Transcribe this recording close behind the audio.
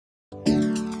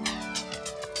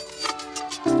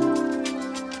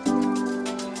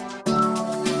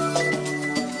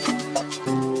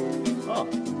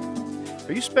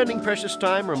you spending precious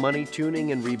time or money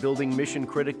tuning and rebuilding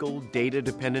mission-critical,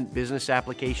 data-dependent business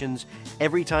applications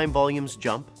every time volumes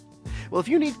jump? Well, if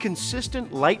you need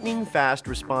consistent, lightning-fast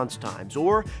response times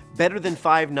or better than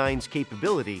 5 nines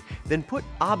capability, then put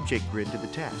Object Grid to the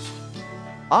test.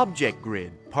 Object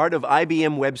Grid, part of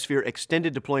IBM WebSphere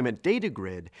Extended Deployment Data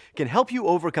Grid, can help you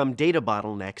overcome data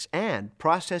bottlenecks and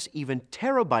process even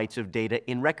terabytes of data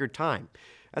in record time.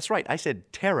 That's right, I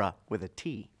said tera with a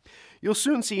T. You'll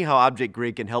soon see how Object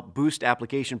Grid can help boost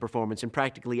application performance in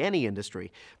practically any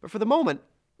industry. But for the moment,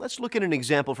 let's look at an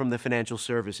example from the financial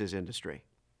services industry.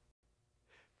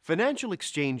 Financial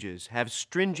exchanges have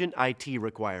stringent IT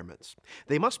requirements.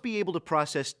 They must be able to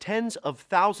process tens of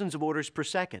thousands of orders per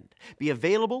second, be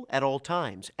available at all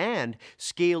times, and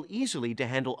scale easily to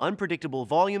handle unpredictable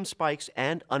volume spikes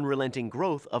and unrelenting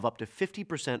growth of up to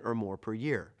 50% or more per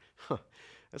year.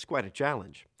 That's quite a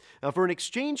challenge. Now, for an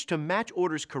exchange to match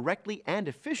orders correctly and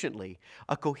efficiently,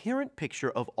 a coherent picture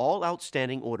of all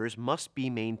outstanding orders must be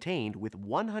maintained with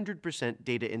 100%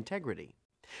 data integrity.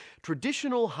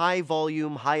 Traditional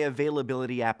high-volume,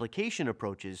 high-availability application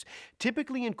approaches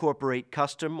typically incorporate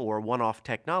custom or one-off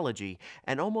technology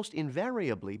and almost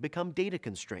invariably become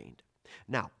data-constrained.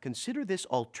 Now, consider this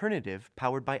alternative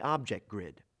powered by Object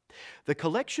Grid. The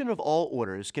collection of all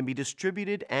orders can be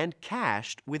distributed and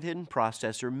cached within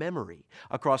processor memory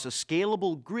across a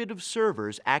scalable grid of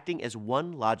servers acting as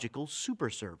one logical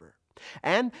superserver.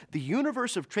 And the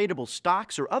universe of tradable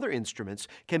stocks or other instruments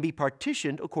can be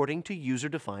partitioned according to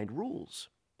user-defined rules.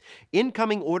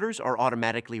 Incoming orders are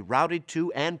automatically routed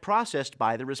to and processed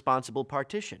by the responsible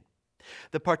partition.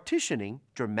 The partitioning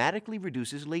dramatically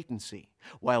reduces latency,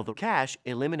 while the cache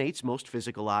eliminates most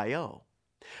physical I/O.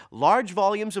 Large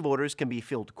volumes of orders can be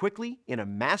filled quickly in a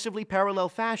massively parallel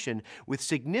fashion with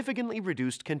significantly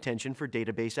reduced contention for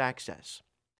database access.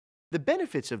 The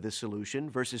benefits of this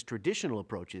solution versus traditional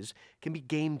approaches can be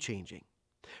game-changing.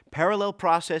 Parallel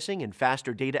processing and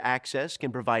faster data access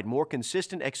can provide more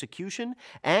consistent execution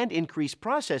and increase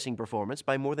processing performance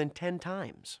by more than 10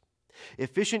 times.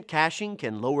 Efficient caching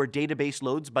can lower database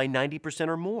loads by 90%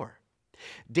 or more.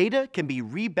 Data can be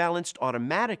rebalanced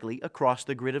automatically across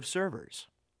the grid of servers.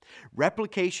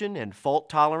 Replication and fault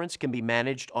tolerance can be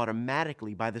managed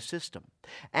automatically by the system,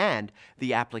 and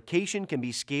the application can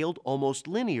be scaled almost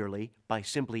linearly by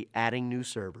simply adding new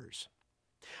servers.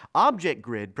 Object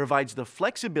Grid provides the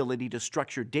flexibility to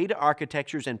structure data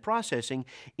architectures and processing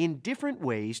in different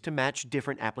ways to match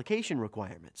different application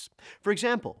requirements. For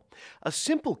example, a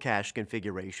simple cache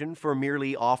configuration for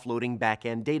merely offloading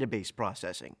back-end database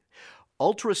processing.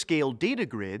 Ultra-scale data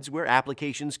grids where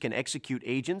applications can execute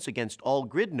agents against all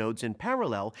grid nodes in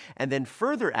parallel and then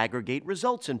further aggregate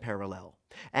results in parallel.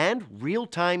 And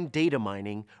real-time data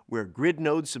mining where grid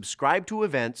nodes subscribe to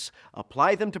events,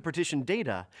 apply them to partition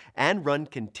data, and run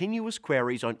continuous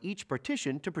queries on each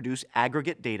partition to produce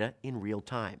aggregate data in real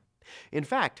time. In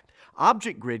fact,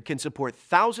 Object Grid can support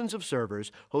thousands of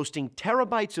servers hosting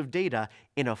terabytes of data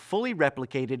in a fully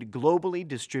replicated, globally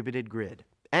distributed grid.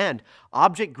 And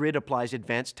Object Grid applies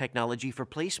advanced technology for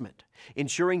placement,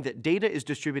 ensuring that data is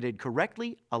distributed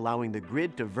correctly, allowing the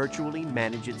grid to virtually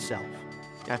manage itself.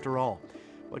 After all,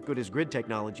 what good is grid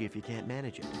technology if you can't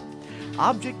manage it?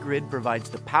 Object Grid provides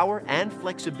the power and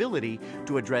flexibility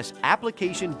to address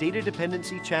application data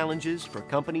dependency challenges for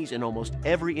companies in almost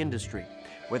every industry,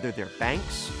 whether they're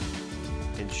banks,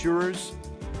 insurers,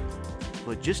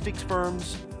 logistics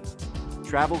firms,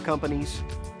 travel companies,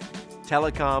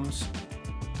 telecoms,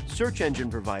 search engine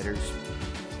providers,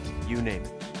 you name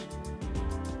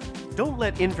it. Don't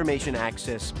let information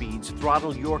access speeds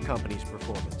throttle your company's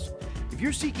performance. If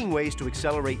you're seeking ways to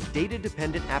accelerate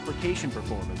data-dependent application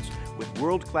performance with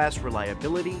world-class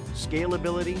reliability,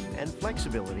 scalability, and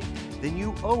flexibility, then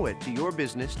you owe it to your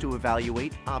business to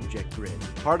evaluate Object Grid,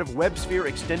 part of WebSphere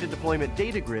Extended Deployment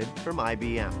Data Grid from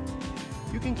IBM.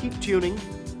 You can keep tuning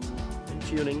and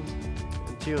tuning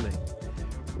and tuning,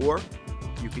 or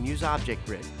you can use Object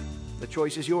Grid. The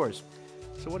choice is yours.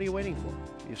 So what are you waiting for?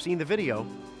 You've seen the video.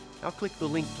 Now click the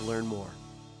link to learn more.